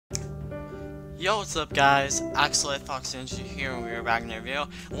Yo, what's up guys? Axel Fox Ninja here, and we are back in a video.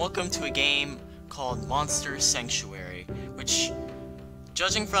 And welcome to a game called Monster Sanctuary, which,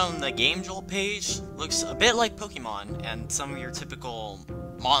 judging from the Game Jolt page, looks a bit like Pokemon and some of your typical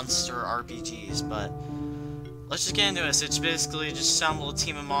monster RPGs, but let's just get into this. It's basically just assemble a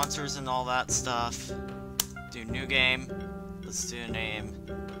team of monsters and all that stuff. Do new game. Let's do a name.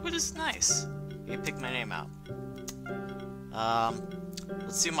 What is nice? You pick my name out.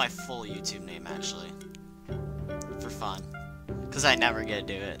 Let's do my full YouTube name, actually. For fun. Because I never get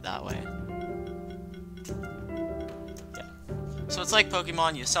to do it that way. Yeah. So it's like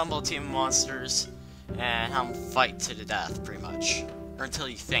Pokemon, you assemble a team of monsters, and have them fight to the death, pretty much. Or until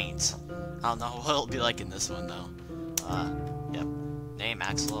you faint. I don't know what it'll be like in this one, though. Yep. Name,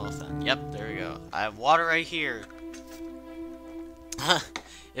 Axel Elephant. Yep, there we go. I have water right here.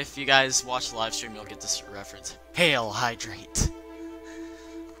 If you guys watch the live stream, you'll get this reference. Hail, hydrate.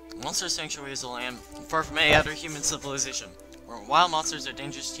 Monster Sanctuary is a land far from any other human civilization, where wild monsters are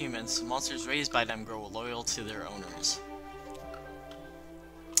dangerous to humans. Monsters raised by them grow loyal to their owners.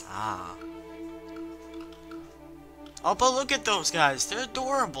 Ah. Oh, but look at those guys. They're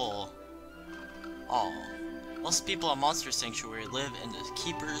adorable. Oh. Most people at Monster Sanctuary live in the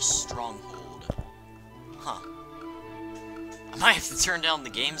Keeper's Stronghold. Huh. I might have to turn down the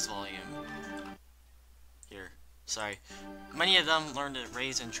game's volume. Here. Sorry. Many of them learn to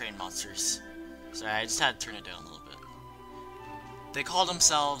raise and train monsters. Sorry, I just had to turn it down a little bit. They call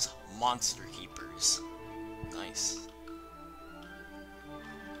themselves Monster Keepers. Nice.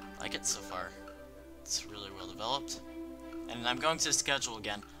 I like it so far. It's really well developed. And I'm going to the schedule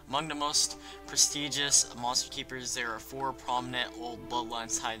again. Among the most prestigious Monster Keepers, there are 4 prominent old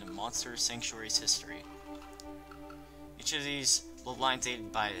bloodlines tied to Monster Sanctuary's history. Each of these bloodlines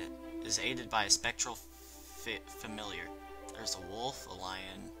is aided by a spectral familiar. There's a wolf, a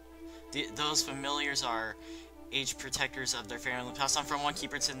lion. Those familiars are age protectors of their family, passed on from one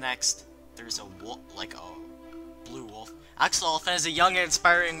keeper to the next. There's a wolf, like a blue wolf. Axel Elephant is a young and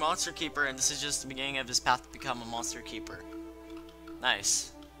inspiring monster keeper, and this is just the beginning of his path to become a monster keeper.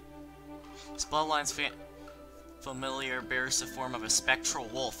 Nice. This bloodline's familiar bears the form of a spectral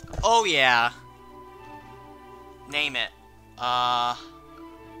wolf. Oh yeah! Name it.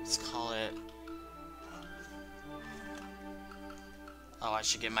 Let's call it... Oh, I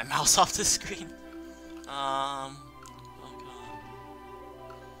should get my mouse off the screen. Oh god.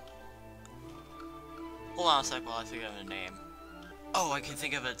 Hold on a sec while I think of a name. Oh, I can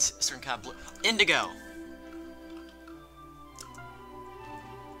think of a certain kind of blue. Indigo!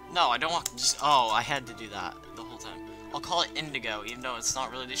 No, I don't want to just... Oh, I had to do that the whole time. I'll call it Indigo, even though it's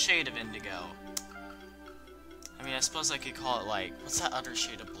not really the shade of indigo. I mean, I suppose I could call it, like... What's that other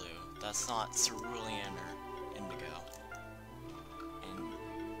shade of blue? That's not cerulean or indigo.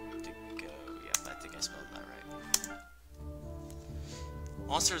 Yep, I think I spelled that right.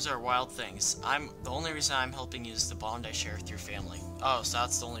 Monsters are wild things. The only reason I'm helping you is the bond I share with your family. Oh, so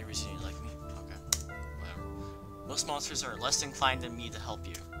that's the only reason you like me? Okay. Whatever. Most monsters are less inclined than me to help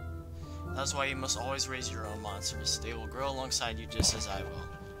you. That's why you must always raise your own monsters. They will grow alongside you just as I will.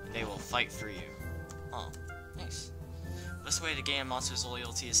 They will fight for you. Oh, nice. The best way to gain a monster's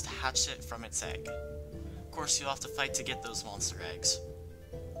loyalty is to hatch it from its egg. Of course, you'll have to fight to get those monster eggs.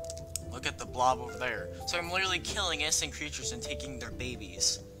 Look at the blob over there. So I'm literally killing innocent creatures and taking their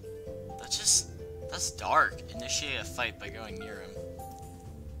babies. That's dark. Initiate a fight by going near him.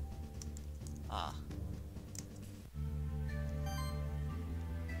 Ah.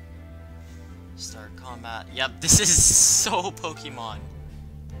 Start combat. Yep, this is so Pokemon.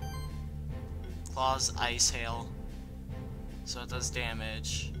 Claws, Ice Hail. So it does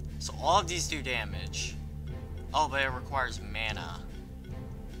damage. So all of these do damage. Oh, but it requires mana.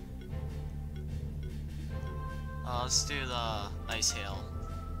 Let's do the Ice Hail.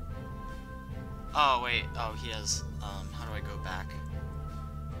 Oh, wait. Oh, he has, how do I go back?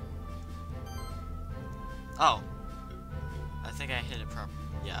 Oh. I think I hit it properly.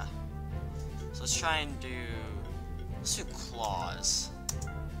 Yeah. So let's try and let's do Claws.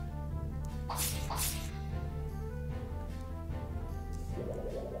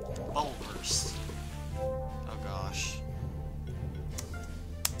 Bubble Burst. Oh gosh.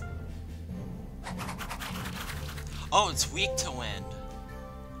 Oh, it's weak to wind.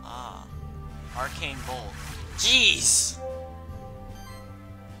 Ah. Arcane Bolt. Jeez!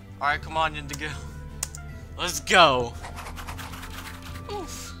 Alright, come on, Indigo. Let's go.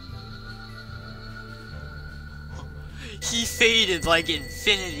 Oof. He faded like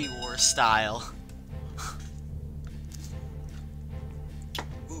Infinity War style.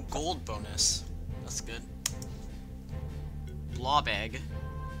 Ooh, gold bonus. That's good. Blob Egg.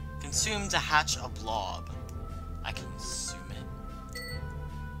 Consume to hatch a blob. I consume it.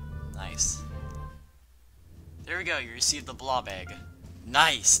 Nice. There we go, you received the blob egg.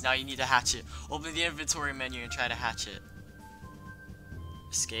 Nice! Now you need to hatch it. Open the inventory menu and try to hatch it.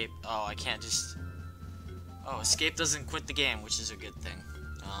 Escape. Oh, I can't just... Oh, escape doesn't quit the game, which is a good thing.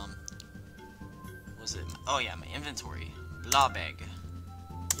 Was it... Oh yeah, my inventory. Blob egg.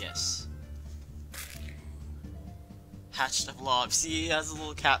 Yes. Hatched a blob. See, he has a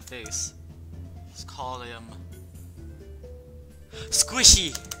little cat face. Let's call him...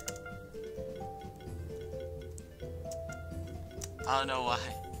 Squishy! I don't know why.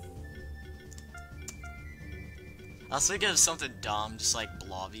 I was thinking of something dumb, just like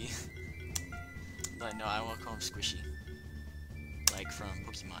Blobby. But no, I will call him Squishy. Like from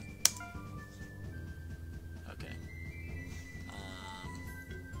Pokemon. Okay.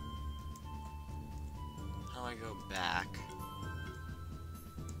 How do I go back?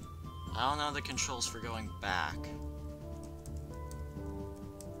 I don't know the controls for going back.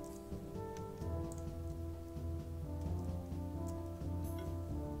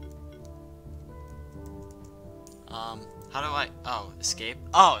 How do I... Oh, escape?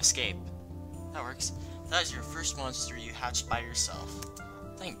 Oh, escape. That works. That is your first monster you hatched by yourself.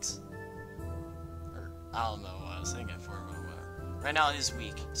 Thanks. Or, I don't know what I was thinking for, but whatever. Right now it is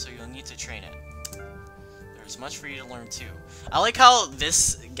weak, so you'll need to train it. There's much for you to learn too. I like how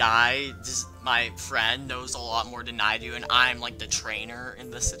this guy, just my friend, knows a lot more than I do, and I'm like the trainer in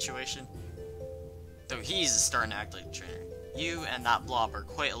this situation. Though he's starting to act like the trainer. You and that blob are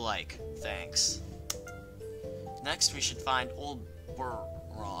quite alike. Thanks. Next, we should find old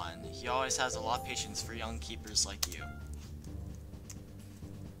Buron. He always has a lot of patience for young keepers like you.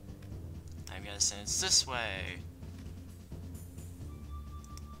 I'm guessing it's this way.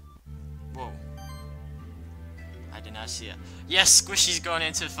 Whoa. I did not see it. Yes, Squishy's going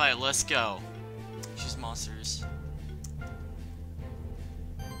into the fight. Let's go. Choose monsters.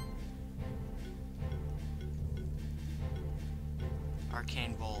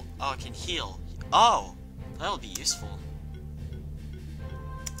 Arcane Bolt. Oh, it can heal. Oh! That'll be useful.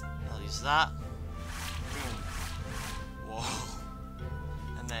 I'll use that. Boom. Whoa.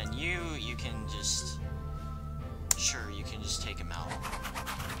 And then you can just... Sure, you can just take him out.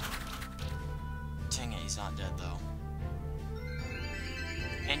 Dang it, he's not dead though.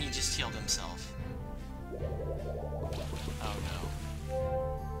 And he just healed himself. Oh no.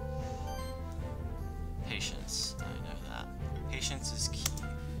 Patience. I know that. Patience is key.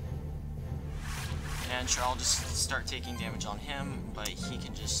 And sure, I'll just start taking damage on him, but he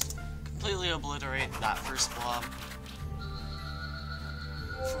can just completely obliterate that first blob.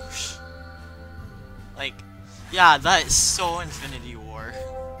 Whoosh. Like, yeah, that is so Infinity War.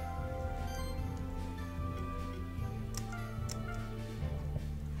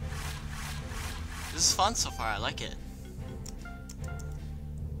 This is fun so far, I like it.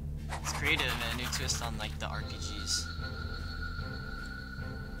 It's creative and a new twist on like the RPGs.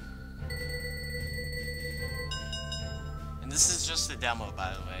 This is just a demo,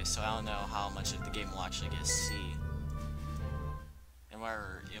 by the way, so I don't know how much of the game will actually get to see. And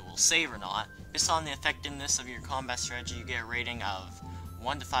whether it will save or not. Based on the effectiveness of your combat strategy, you get a rating of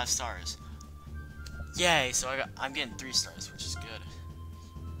 1 to 5 stars. Yay, so I'm getting 3 stars, which is good.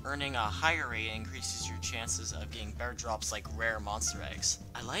 Earning a higher rating increases your chances of getting better drops like rare monster eggs.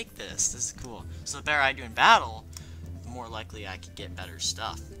 I like this, this is cool. So the better I do in battle, the more likely I could get better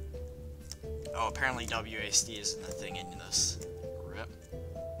stuff. Oh, apparently WASD isn't a thing in this. Rip.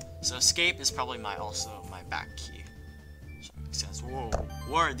 So escape is probably also my back key. Which makes sense. Whoa,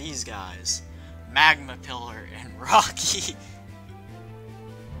 what are these guys? Magma Pillar and Rocky.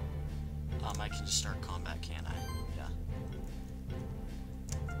 I can just start combat, can't I? Yeah.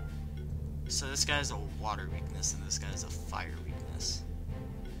 So this guy's a water weakness and this guy's a fire weakness.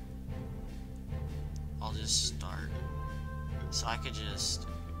 I'll just start. So I could just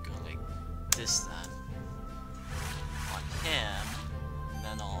go like this then on him, and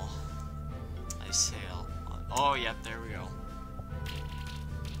then I'll Ice Hail on, oh yep, there we go.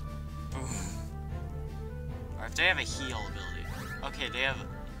 Boom. Or if they have a heal ability. Okay, they have a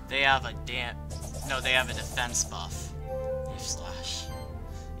they have a defense buff. Leaf Slash.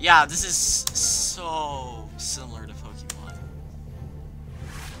 Yeah, this is so similar to Pokemon.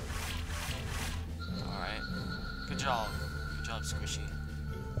 Alright. Good job, Squishy.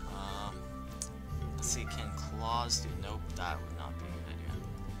 Let's see, can claws do? Nope, that would not be a good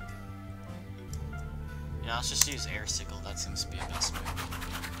idea. Yeah, let's just use Air Sickle, that seems to be a best move.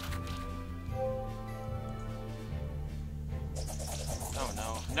 Oh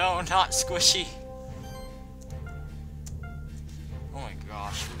no, no, not Squishy! Oh my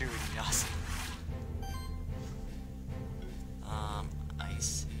gosh, we're doing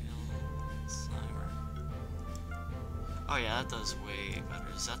Oh yeah, that does way better.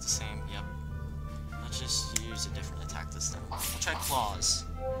 Is that the same? Yep. Let's just use a different attack this time. We'll try claws.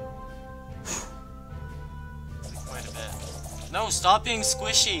 Quite a bit. No, stop being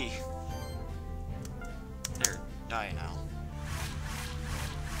squishy! There, die now.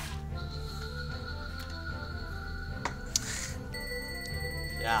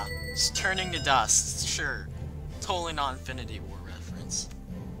 Yeah, just turning to dust, sure. Totally not Infinity War reference.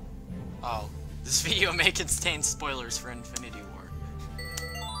 Oh, this video may contain spoilers for Infinity War.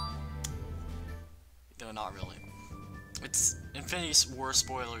 No, not really. It's Infinity War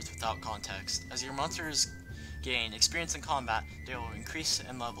spoilers without context. As your monsters gain experience in combat, they will increase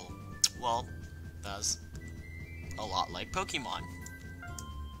in level. Well, that's a lot like Pokemon.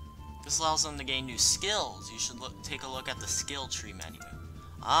 This allows them to gain new skills. You should take a look at the skill tree menu.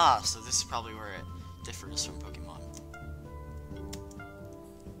 Ah, so this is probably where it differs from Pokemon.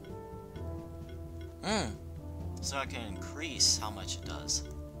 So I can increase how much it does.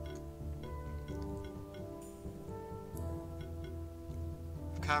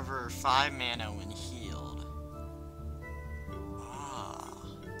 Recover 5 mana when healed. Ah,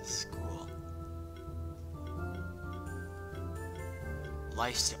 this is cool.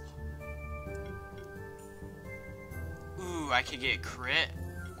 Lifesteal. Ooh, I could get crit,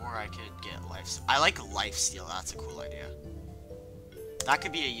 or I could get lifesteal. I like lifesteal, that's a cool idea. That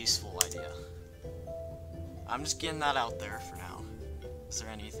could be a useful idea. I'm just getting that out there for now. Is there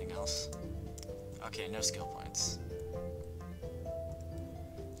anything else? Okay, no skill points.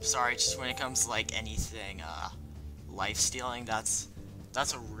 Sorry, just when it comes to like anything life stealing, that's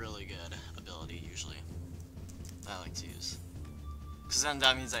a really good ability usually that I like to use. Because then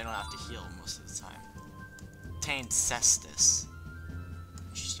that means I don't have to heal most of the time. Obtained Cestus.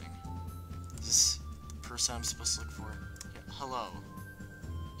 Interesting. Is this the person I'm supposed to look for? Yeah, hello.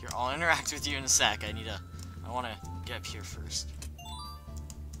 Here, I'll interact with you in a sec. I wanna get up here first.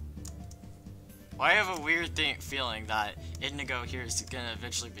 Well, I have a weird feeling that Indigo here is gonna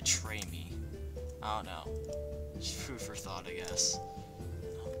eventually betray me. I don't know. Just food for thought, I guess.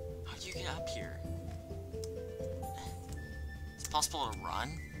 How do you get up here? Is it possible to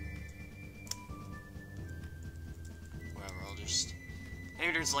run? Whatever, I'll just...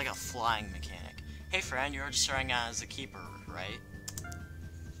 Maybe there's like a flying mechanic. Hey friend, you're just starting out as a keeper, right?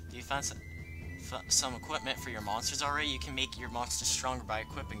 Do you find some equipment for your monsters already? You can make your monsters stronger by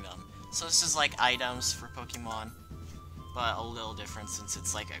equipping them. So this is like items for Pokemon, but a little different since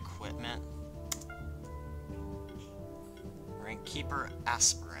it's like equipment. Rank Keeper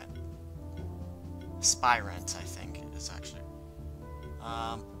Aspirant. Aspirant, I think, is actually.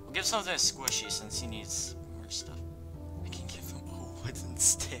 We'll give something squishy since he needs more stuff. I can give him a wooden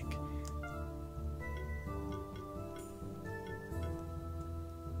stick.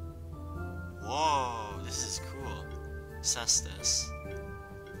 Whoa, this is cool. Cestus.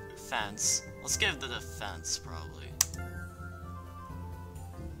 Fence. Let's give the defense, probably.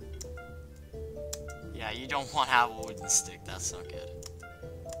 Yeah, you don't want to have a wooden stick, that's not good.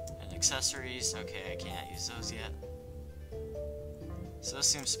 And accessories, okay, I can't use those yet. So this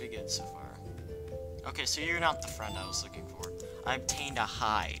seems to be good so far. Okay, so you're not the friend I was looking for. I obtained a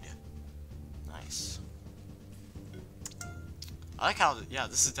hide. Nice. I like how, yeah,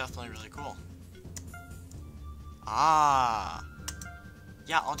 this is definitely really cool. Ah.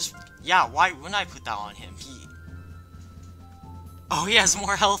 Yeah, I'll just... Yeah, why wouldn't I put that on him? Oh, he has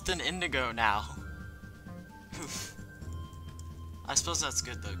more health than Indigo now. Oof. I suppose that's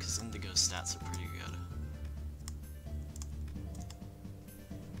good, though, because Indigo's stats are pretty good.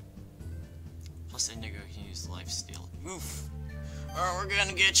 Plus, Indigo can use lifesteal. Oof. Oh, we're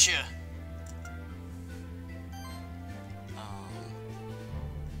gonna get you.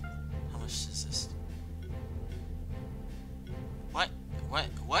 How much is this?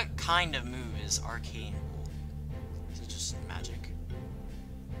 What kind of move is Arcane Bolt? Is it just magic?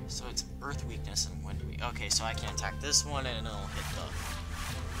 So it's Earth Weakness and Wind Weakness. Okay, so I can attack this one and it'll hit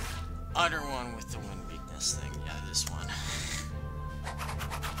the other one with the Wind Weakness thing. Yeah, this one.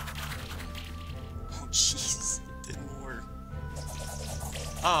 Oh, jeez. It didn't work.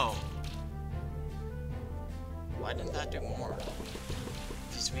 Oh. Why didn't that do more?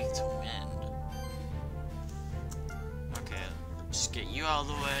 He's weak to wind. Okay, just get you out of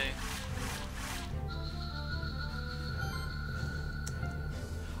the way.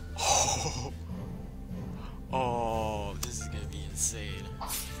 Oh, oh, this is gonna be insane.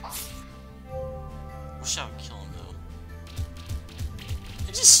 Wish I would kill him though.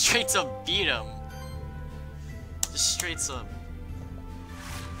 He just straight up beat him. Just straight up.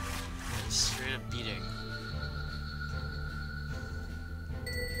 Just straight up beating.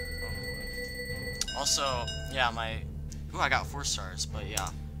 Also, yeah, my Ooh, I got 4 stars, but yeah.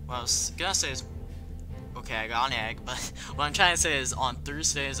 What I was gonna say is, okay, I got an egg, but what I'm trying to say is on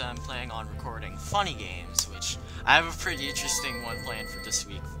Thursdays I'm planning on recording funny games, which I have a pretty interesting one planned for this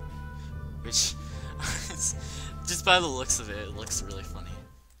week, which, it's, just by the looks of it, it looks really funny.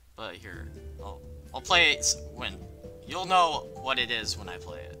 But here, I'll play it when, you'll know what it is when I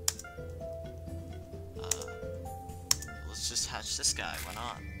play it. Let's just hatch this guy, why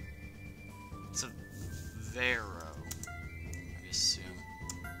not? It's a Vero, I assume.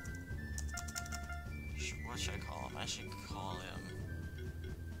 What should I call him? I should call him...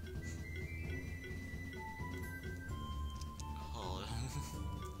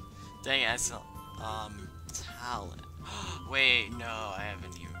 Dang it, I still... Talent. Wait, no, I have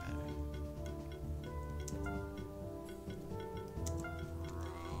an even better.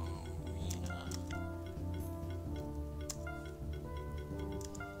 Rowena.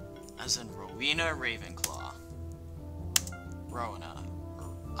 As in Rowena Ravenclaw. Rowena.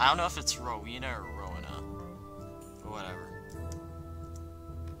 I don't know if it's Rowena or Rowena. But whatever.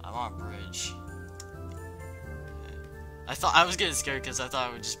 I'm on bridge. Okay. I was getting scared because I thought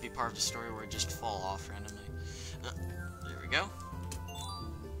it would just be part of the story where it just fall off randomly. There we go.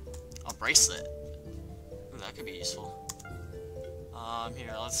 A bracelet. Ooh, that could be useful.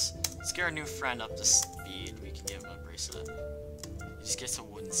 Here, let's get our new friend up to speed. We can give him a bracelet. He just gets a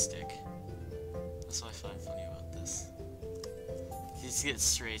wooden stick. That's what I find funny about this. He just gets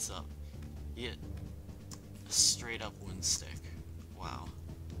straight up. You get a straight up wooden stick. Wow.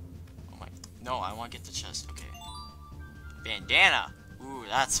 Oh my. No, I want to get the chest. Okay. Bandana. Ooh,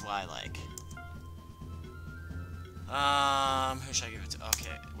 that's what I like. Who should I give it to?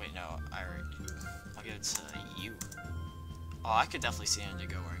 Okay, wait, no, I'll give it to you. Oh, I could definitely see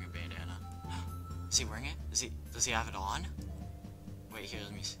Indigo wearing a bandana. Is he wearing it? Does he have it on? Wait, here,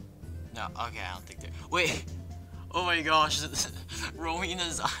 let me see. No, okay, I don't think they're... Wait! Oh my gosh,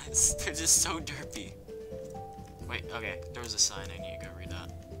 Rowena's eyes, they're just so derpy. Wait, okay, there was a sign, I need to go read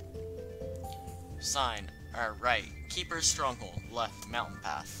that. Sign, right, Keeper's Stronghold, left, mountain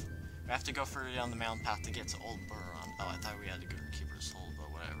path. We have to go further down the mountain path to get to Old Buron. Oh, I thought we had to go to Keeper's Hold, but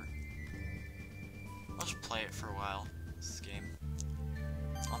whatever. I'll just play it for a while, this game.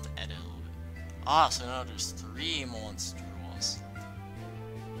 I'll have to edit a little bit. Ah, so now there's 3 monsters.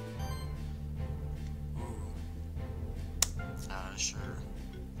 Sure.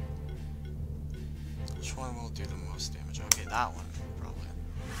 Which one will do the most damage? Okay, that one, probably.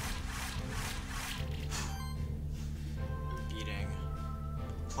 Beating.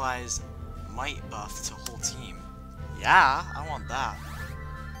 Applies might buff to whole team. Yeah, I want that.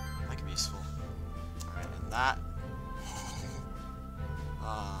 That could be useful. Alright, and that.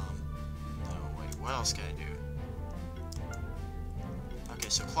 No, wait, what else can I do? Okay,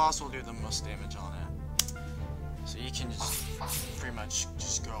 so Claws will do the most damage on it. So you can just pretty much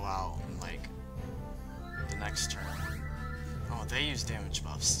just go out and like the next turn. Oh, they use damage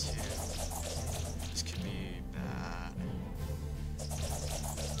buffs too. This could be bad.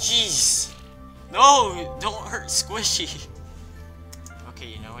 Jeez! No! Don't hurt Squishy! Okay,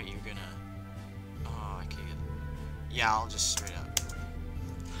 you know what? You're gonna... Oh, I can't... Yeah, I'll just straight up.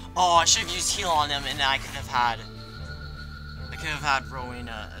 Oh, I should have used heal on them and I could have had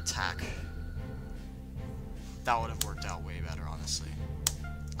Rowena attack. That would have worked out way better, honestly.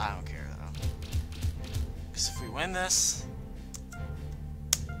 I don't care, though. Because if we win this,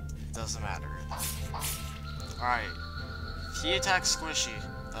 it doesn't matter. Alright. If he attacks Squishy,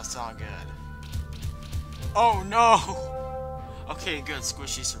 that's not good. Oh, no! Okay, good.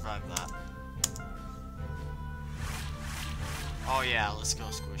 Squishy survived that. Oh, yeah. Let's go,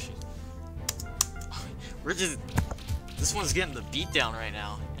 Squishy. We're just... This one's getting the beat down right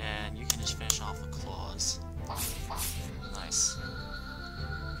now. And you can just finish off with Claws. Nice.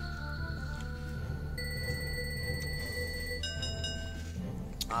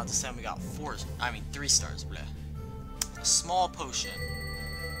 This time we got 3 stars, bleh. A small potion.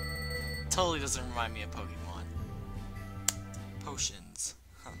 Totally doesn't remind me of Pokemon. Potions.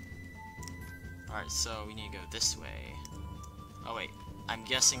 Huh. Alright, so we need to go this way. Oh wait, I'm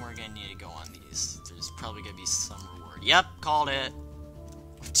guessing we're gonna need to go on these. There's probably gonna be some reward. Yep, called it.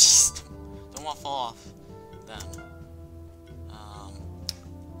 Jeez, don't want to fall off. Then,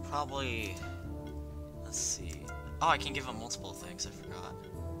 probably, let's see. Oh, I can give them multiple things, I forgot.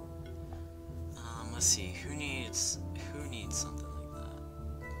 Let's see, who needs something like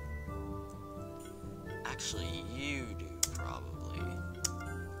that? Actually, you do, probably.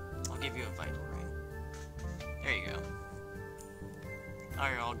 I'll give you a vital ring. There you go. Oh,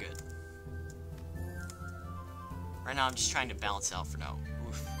 you're all good. Right now, I'm just trying to balance out for now.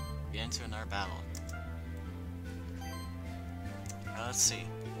 Oof. Get into another battle. Let's see.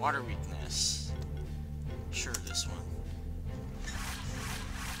 Water weakness. Sure, this one.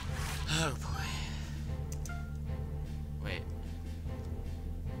 Oh boy. Wait.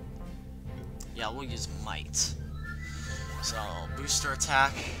 Yeah, we'll use might. So, booster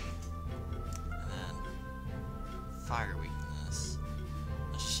attack. And then fire weakness.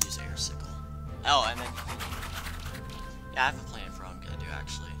 Let's just use air sickle. Oh, and then... Yeah, I have a plan for what I'm gonna do,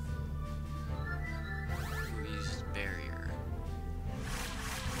 actually. We'll use barrier.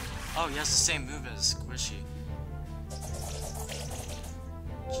 Oh, he has the same move as Squishy.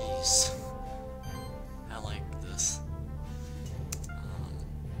 Jeez. I like this.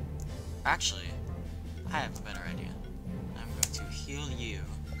 Actually, I have a better idea. I'm going to heal you.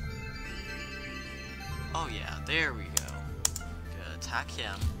 Oh yeah, there we go. Gonna attack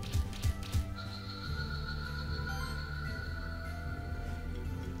him.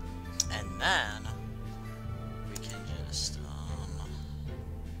 And then we can just ooh,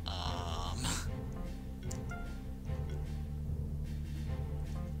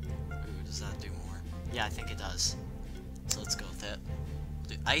 does that do more? Yeah, I think it does. So let's go with it.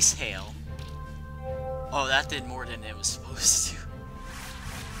 Do ice hail. Oh, that did more than it was supposed to.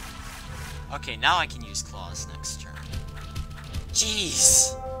 Okay, now I can use claws next turn.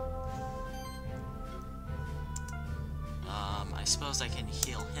 Jeez. I suppose I can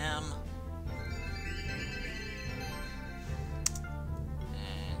heal him.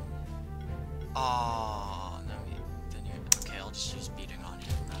 And oh no, then you okay, I'll just use beating on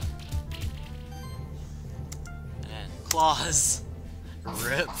him then. And claws.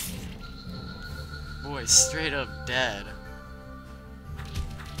 Rip. Boy, straight up dead.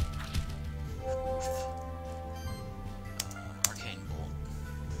 Oof. Arcane bolt.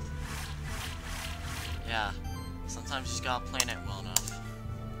 Yeah. Sometimes you just gotta plan it well enough.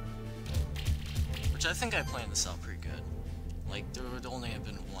 Which I think I planned this out pretty good. Like, there would only have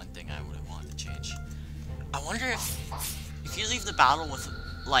been one thing I would have wanted to change. I wonder if you leave the battle with,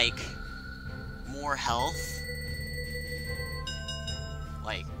 like, more health.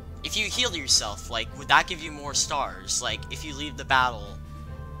 Like, if you heal yourself, like, would that give you more stars? Like, if you leave the battle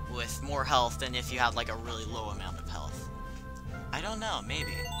with more health than if you had, like, a really low amount of health. I don't know,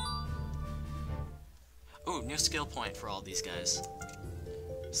 maybe. Ooh, new skill point for all these guys.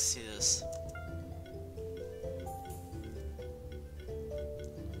 Let's see this.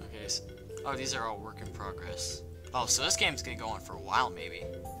 Okay, so, oh, these are all work in progress. Oh, so this game's gonna go on for a while, maybe.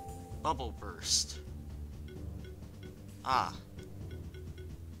 Bubble burst. Ah.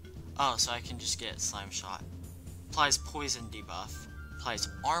 Oh, so I can just get slime shot. Applies poison debuff. Applies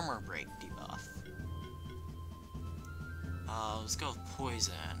armor break debuff. Let's go with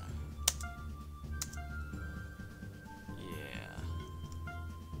poison.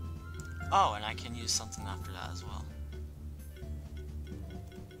 Oh, and I can use something after that as well.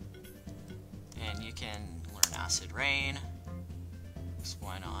 And you can learn Acid Rain. Because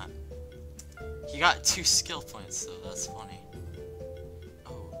why not? He got 2 skill points, so that's funny.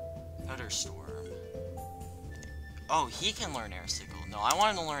 Oh, Thunderstorm. Oh, he can learn Air Sickle. No, I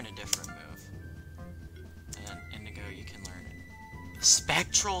wanted to learn a different move. And then Indigo, you can learn it.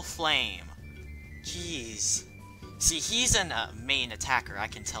 Spectral Flame. Jeez. See, he's a main attacker, I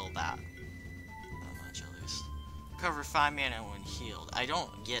can tell that. Not much, at least. Recover 5 mana when healed. I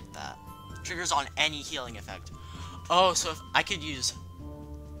don't get that. Triggers on any healing effect. Oh, so if I could use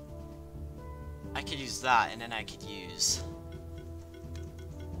that, and then I could use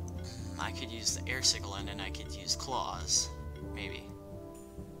the Air Sickle, and then I could use Claws. Maybe.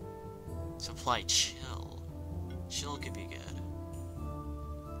 So apply Chill. Chill could be good.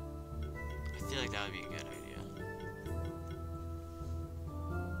 I feel like that would be a good idea.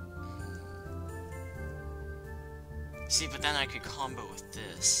 See, but then I could combo with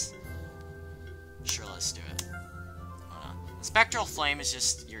this. Sure, let's do it. Why not? Spectral Flame is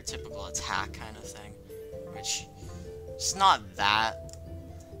just your typical attack kind of thing, which it's not that.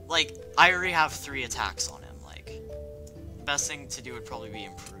 Like, I already have 3 attacks on him. Like, the best thing to do would probably be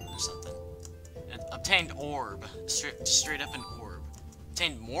improve or something. Obtained Orb, straight up an Orb.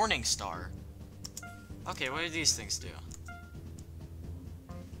 Obtained Morning Star. Okay, what do these things do?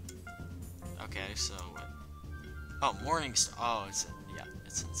 Okay, so what? Oh, Morning Star. Oh, it's yeah,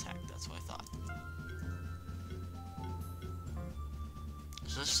 it's an attack. That's what I thought.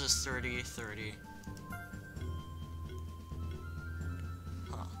 So this is 30, 30.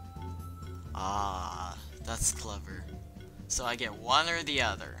 Huh. Ah, that's clever. So I get one or the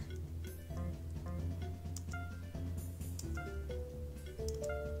other.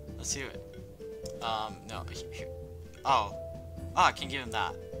 Let's do it. No. Here. Oh. Oh, I can give him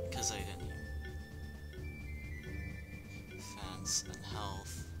that. Because I didn't. Fan. defense and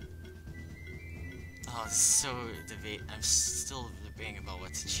health. Oh, it's so I'm still debating about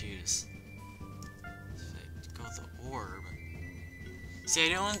what to choose. Go with the orb. See, I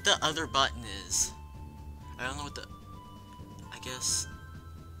don't know what the other button is. I don't know what the... I guess...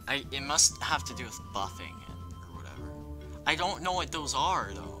 It must have to do with buffing or whatever. I don't know what those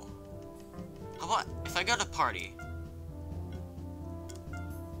are, though. How about if I go to party?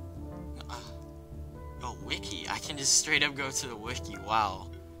 Oh, wiki. I can just straight up go to the wiki. Wow.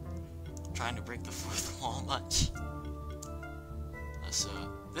 I'm trying to break the fourth wall much. So,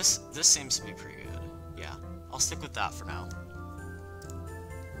 this seems to be pretty good. Yeah, I'll stick with that for now.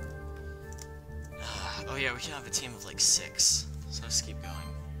 Oh yeah, we can have a team of like 6. So let's keep going.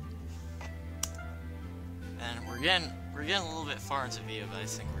 And we're getting a little bit far into VIA, but I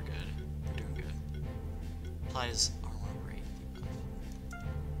think we're good. We're doing good. Applies armor rate debuff.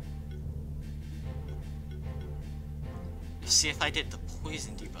 See, if I did the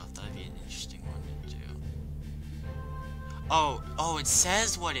poison debuff, that'd be an interesting one to do. Oh, it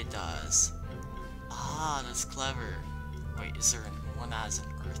says what it does. Ah, that's clever. Wait, is there one that has an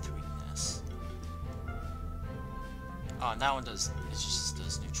earth weakness? Oh, and that one does, it just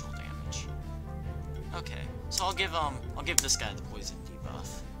does neutral damage. Okay, so I'll give this guy the poison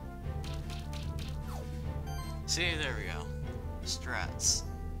debuff. See, there we go. Strats.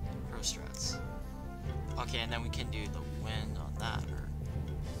 Pro strats. Okay, and then we can do the wind on that, or...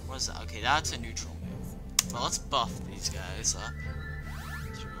 What is that? Okay, that's a neutral move. Well, let's buff these guys up.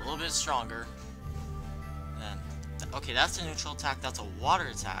 So we're a little bit stronger. And then... Okay, that's a neutral attack, that's a water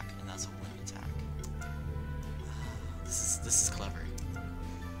attack, and that's a wind attack. This is clever.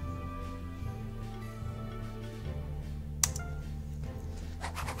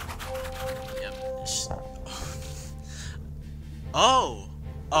 Yep. Oh!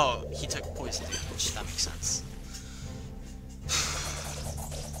 Oh, he took poison damage. That makes sense.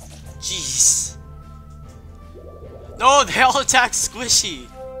 Jeez. No, they all attack Squishy!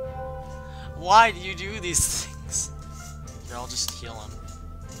 Why do you do these things? Here, I'll just heal him.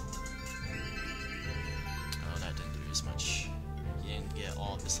 Oh, that didn't do as much. He didn't get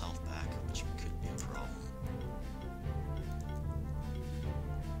all of his health back, which could be a problem.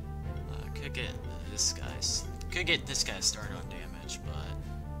 Could get this guy started on damage, but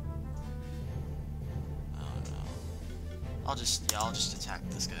I don't know. I'll just attack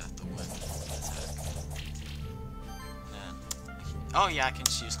this guy with the wind attack. And then oh yeah, I can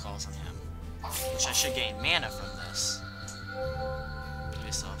just use claws on him, which I should gain mana from this.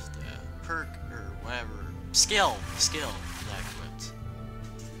 Based off the perk or whatever skill that I equipped.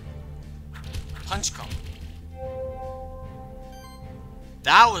 Punch combo.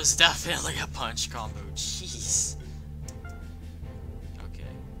 That was definitely a punch combo. Jeez. Okay.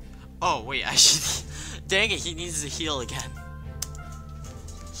 Oh wait, I should. Dang it, he needs to heal again.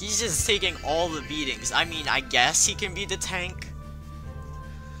 He's just taking all the beatings. I mean, I guess he can be the tank.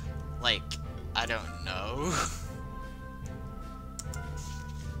 Like, I don't know.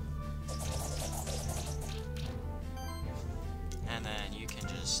 And then you can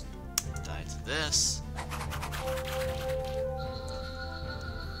just die to this.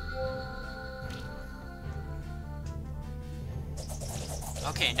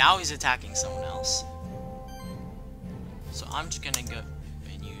 Okay, now he's attacking someone else. So I'm just gonna go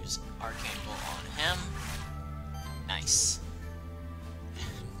and use Arcane Bolt on him. Nice.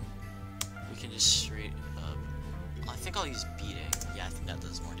 We can just straight up... I think I'll use Beating. Yeah, I think that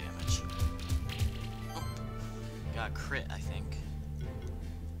does more damage. Oh, got a crit, I think.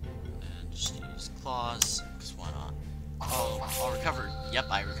 And just use Claws, because why not? Oh, I'll recover. Yep,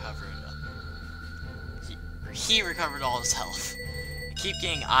 I recovered. He recovered all his health. I keep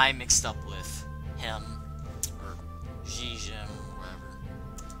getting I mixed up with him. Or Jijim, whatever.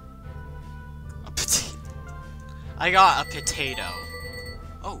 A potato. I got a potato.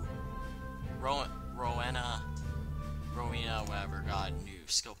 Oh. Rowena, whatever, got a new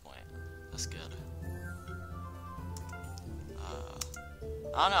skill point. That's good.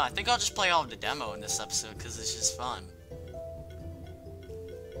 I don't know, I think I'll just play all of the demo in this episode because it's just fun.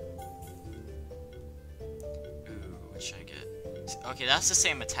 Ooh, what should I get? Okay, that's the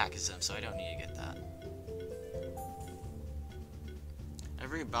same attack as him, so I don't need to get that.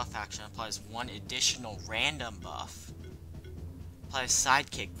 Every buff action applies one additional random buff. Applies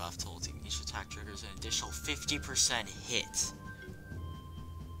sidekick buff to ulti. Each attack triggers an additional 50% hit.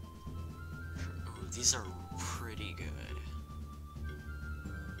 Ooh, these are pretty good.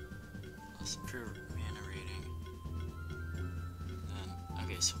 Let's improve mana rating. Then,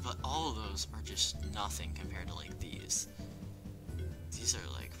 okay, so but all of those are just nothing compared to like these. These are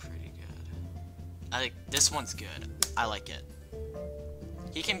like pretty good. I think this one's good. I like it.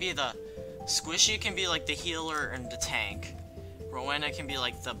 He can be the... Squishy can be like the healer and the tank. Rowena can be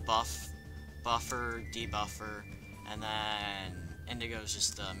like the buffer, debuffer, and then Indigo's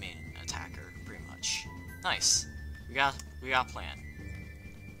just the main attacker, pretty much. Nice. We got a plan.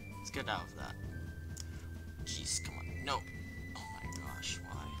 Let's get out of that. Jeez, come on. No. Oh my gosh,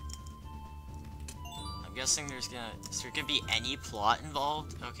 why? I'm guessing is there gonna be any plot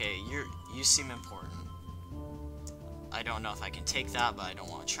involved? Okay, you seem important. I don't know if I can take that, but I don't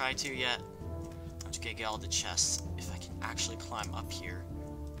want to try to yet. I'm just gonna get all the chests if I can actually climb up here.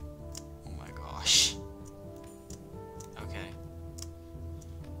 Oh my gosh. Okay.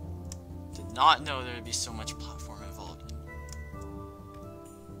 Did not know there would be so much platform involved.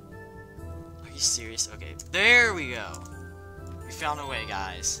 Are you serious? Okay, there we go. We found a way,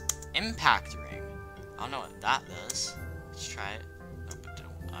 guys. Impact ring. I don't know what that does. Let's try it. No, but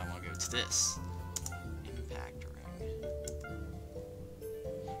don't. I want to go to this. Impact ring.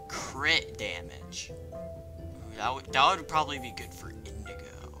 Crit damage. Ooh, that would probably be good for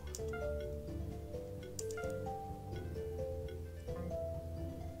Indigo.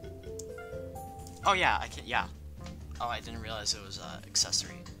 Oh yeah, I can. Yeah. Oh, I didn't realize it was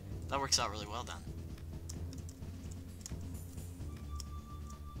accessory. That works out really well then.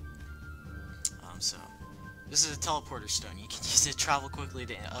 So this is a teleporter stone. You can use it to travel quickly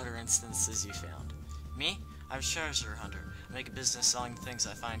to other instances you found. Me? I'm a treasure hunter. I make a business selling things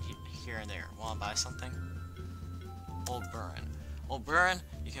I find here and there. Want to buy something? Old Burren. Old Burren,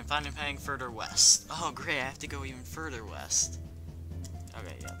 you can find him heading further west. Oh great, I have to go even further west.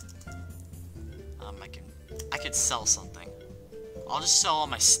 Okay, yeah. I could sell something. I'll just sell all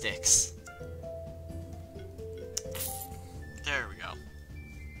my sticks. There we go.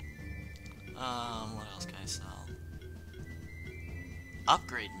 What else can I sell?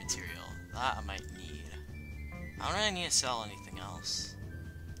 Upgrade material. That I might need. I don't really need to sell anything else.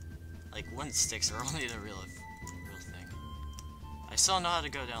 Like, wooden sticks are only the real thing. I still know how to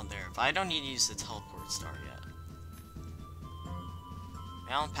go down there, but I don't need to use the teleport star yet.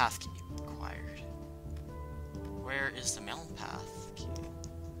 Mountain path key acquired. Where is the mountain path key?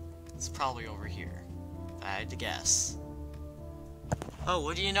 It's probably over here. If I had to guess. Oh,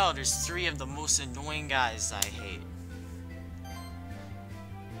 what do you know? There's 3 of the most annoying guys I hate.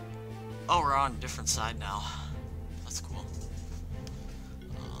 Oh, we're on a different side now. That's cool.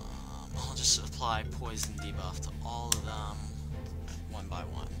 I'll just apply poison debuff to all of them, one by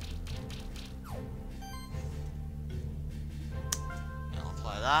one. And I'll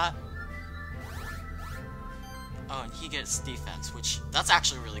apply that. Oh, and he gets defense, which, that's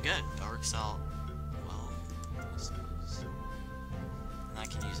actually really good. That works out well. And I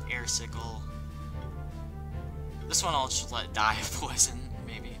can use air sickle. This one I'll just let die of poison,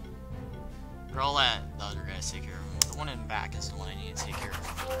 maybe. Or I'll let the other guys take care of him. The one in the back is the one I need to take care of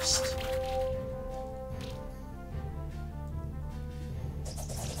first.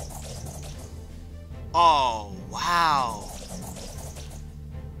 Oh, wow.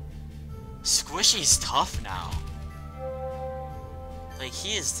 Squishy's tough now. Like,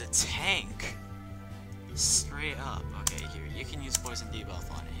 he is the tank. Straight up. Okay, here, you can use poison debuff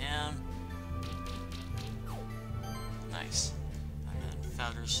on him. Nice. And then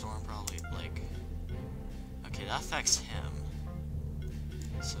Feather Storm probably, like... Okay, that affects him.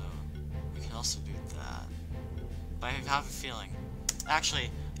 So, we can also do that. But I have a feeling...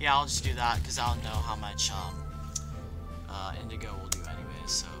 Actually, yeah, I'll just do that, because I don't know how much, Indigo will do anyway,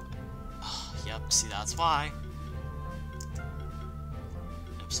 so... yep, see, that's why.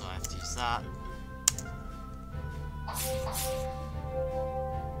 Yep, so I have to use that.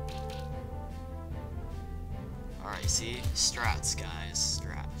 Alright, see? Strats, guys.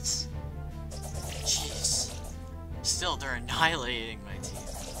 Strats. Jeez. Still, they're annihilating my team.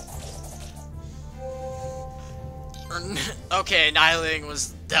 Okay, annihilating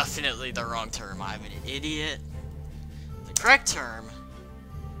was definitely the wrong term. I'm an idiot. The correct term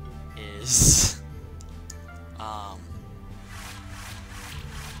is... what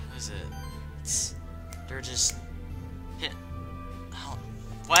is it? They're just...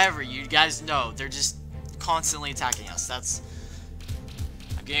 whatever, you guys know. They're just constantly attacking us. That's...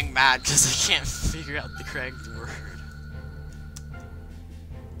 I'm getting mad because I can't figure out the correct word.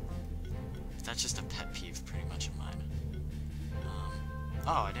 That's just a pet peeve pretty much of mine.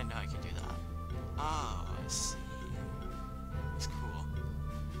 Oh, I didn't know I could do that. Oh, I see. That's cool.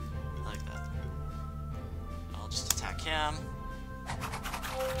 I like that. I'll just attack him.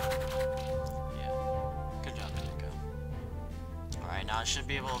 Yeah. Good job, Indigo. Alright, now I should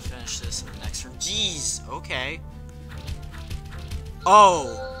be able to finish this in the next room. Jeez, okay.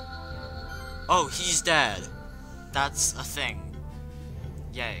 Oh! Oh, he's dead. That's a thing.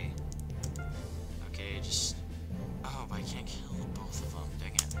 Yay. Okay, just... Oh, but I can't kill both of them.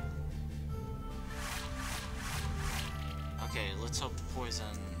 Dang it. Okay, let's hope the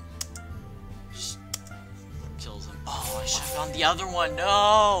poison just kills him. Oh, I should have gone the other one.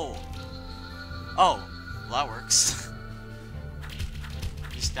 No! Oh, well, that works.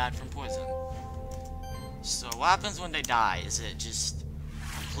 He's died from poison. So, what happens when they die? Is it just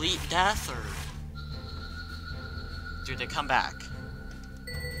complete death, or do they come back?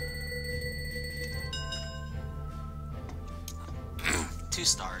 2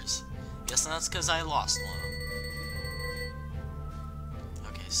 stars. Guessing that's because I lost one of them.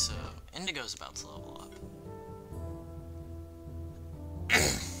 Okay, so Indigo's about to level up.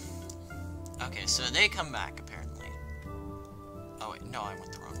 Okay, so they come back apparently. Oh wait, no, I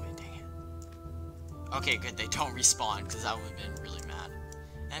went the wrong way, dang it. Okay, good, they don't respawn, because that would have been really mad.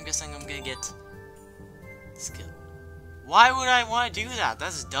 And I'm guessing I'm gonna get skill. Why would I want to do that?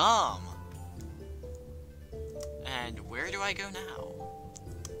 That's dumb. And where do I go now?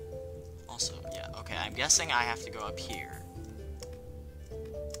 Also, yeah, okay, I'm guessing I have to go up here.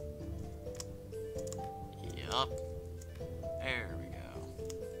 Yup. There we go.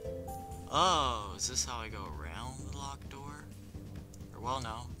 Oh, is this how I go around the locked door? Or, well,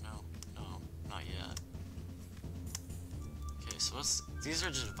 no, not yet. Okay, so these are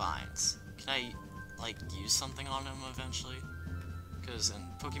just vines. Can I, like, use something on them eventually? Because in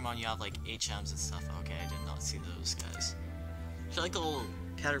Pokemon you have, like, HMs and stuff. Okay, I did not see those guys. They're like little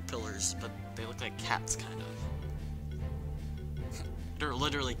caterpillars, but they look like cats, kind of. They're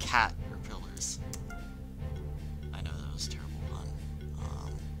literally caterpillars. I know that was a terrible one.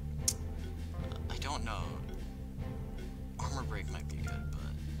 I don't know. Armor break might be good,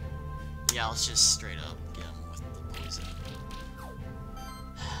 but yeah, let's just straight up get him with the poison.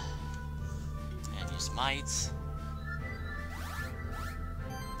 And use might.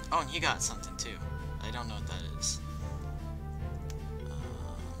 Oh, and he got something too. I don't know what that is.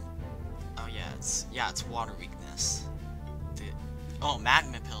 Oh yeah, it's water weakness. Oh,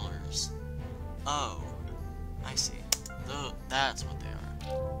 magma pillars. Oh, I see. That's what they are.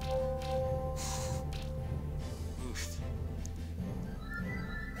 Oof.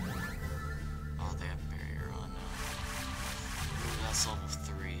 Oh, they have barrier on now. Ooh, that's level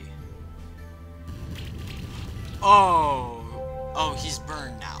 3. Oh, he's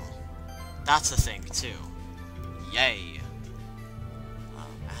burned now. That's a thing too. Yay.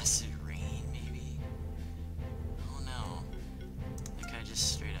 Acid rain, maybe? Oh no. Like I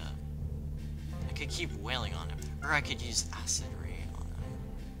just straight up. I could keep wailing on him. Or I could use acid rain on him.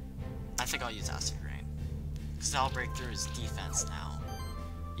 I think I'll use acid rain. Because that'll break through his defense now.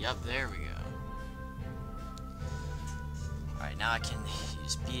 Yep, there we go. Alright, now I can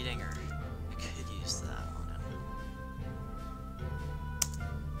use beating, or I could use that on him.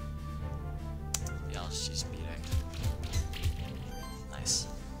 Yeah, I'll just use beating. Nice.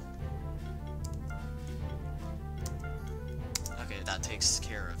 Okay, that takes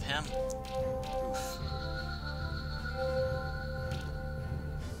care of him. Oof.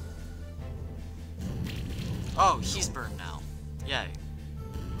 Oh, he's burned now. Yay.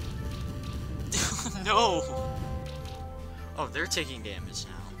 No! Oh, they're taking damage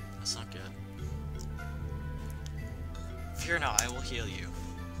now. That's not good. Fear not, I will heal you.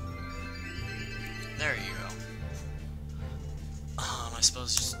 There you go. I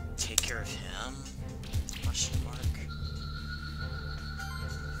suppose just take care of him? Question mark.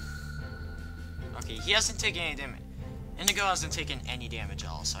 Okay, he hasn't taken any damage. Indigo hasn't taken any damage at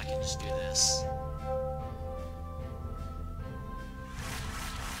all, so I can just do this.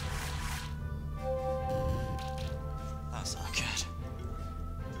 That's not good.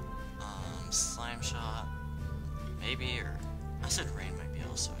 Slime shot. Maybe, or acid rain might be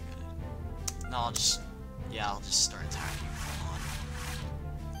also good. No, I'll just start attacking full on.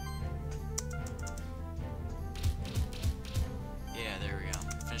 Yeah, there we go.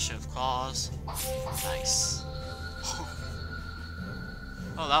 Finish it with claws. Nice.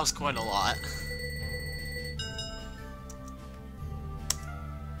 Oh, that was quite a lot.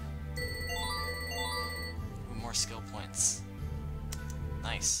 More skill points.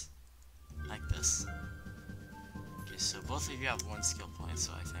 Nice. Like this. Okay, so both of you have 1 skill point,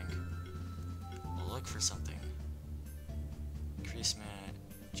 so I think we'll look for something. Increase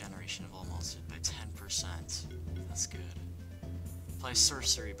generation of all monsters by 10%. That's good. Apply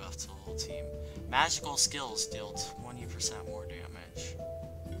sorcery buff to the whole team. Magical skills deal 20% more damage.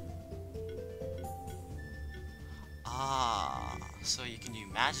 Ah, so you can do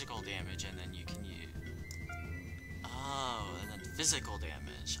magical damage and then you can use... Oh, and then physical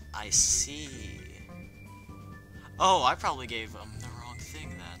damage. I see. Oh, I probably gave them the wrong thing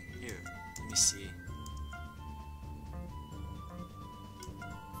me see.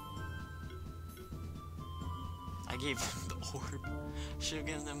 I gave him the orb. Should have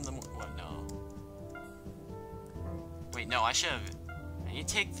given him the what? No. Wait, no. I should have. I need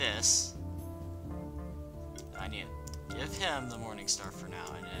to take this. I need to give him the Morning Star for now,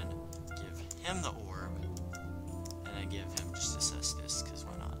 and then give him the orb, and then give him just assess this, because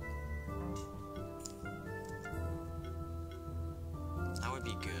why not? That would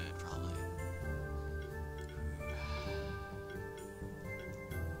be good, probably.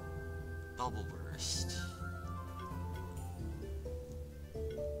 Bubble burst.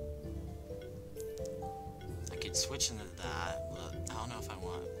 I could switch into that, but I don't know if I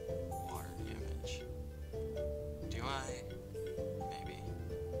want water damage. Do I? Maybe.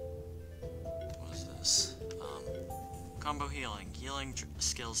 What is this? Combo healing. Healing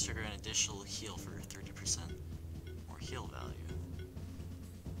skills trigger an additional heal for 30% more heal value.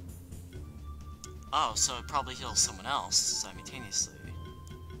 Oh, so it probably heals someone else simultaneously.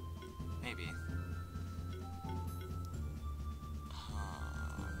 Maybe.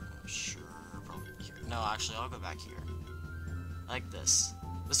 Sure, probably here. No, actually, I'll go back here. Like this.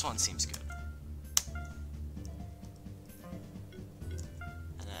 This one seems good.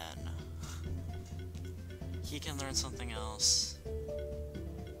 And then he can learn something else.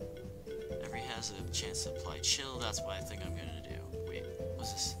 Every has a chance to apply chill. That's what I think I'm gonna do. Wait,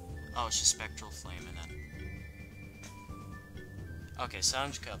 what's this? Oh, it's just spectral flame, and then. Okay, so I'm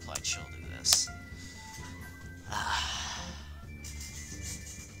just gonna apply chill to this.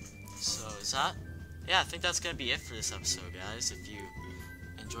 So is that? Yeah, I think that's gonna be it for this episode, guys. If you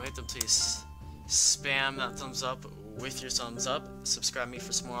enjoyed, then please spam that thumbs up with your thumbs up. Subscribe me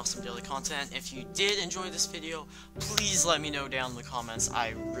for some more awesome daily content. If you did enjoy this video, please let me know down in the comments.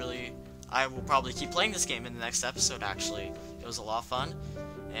 I will probably keep playing this game in the next episode, actually. It was a lot of fun.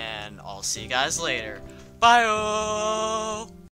 And I'll see you guys later. Bye-oh!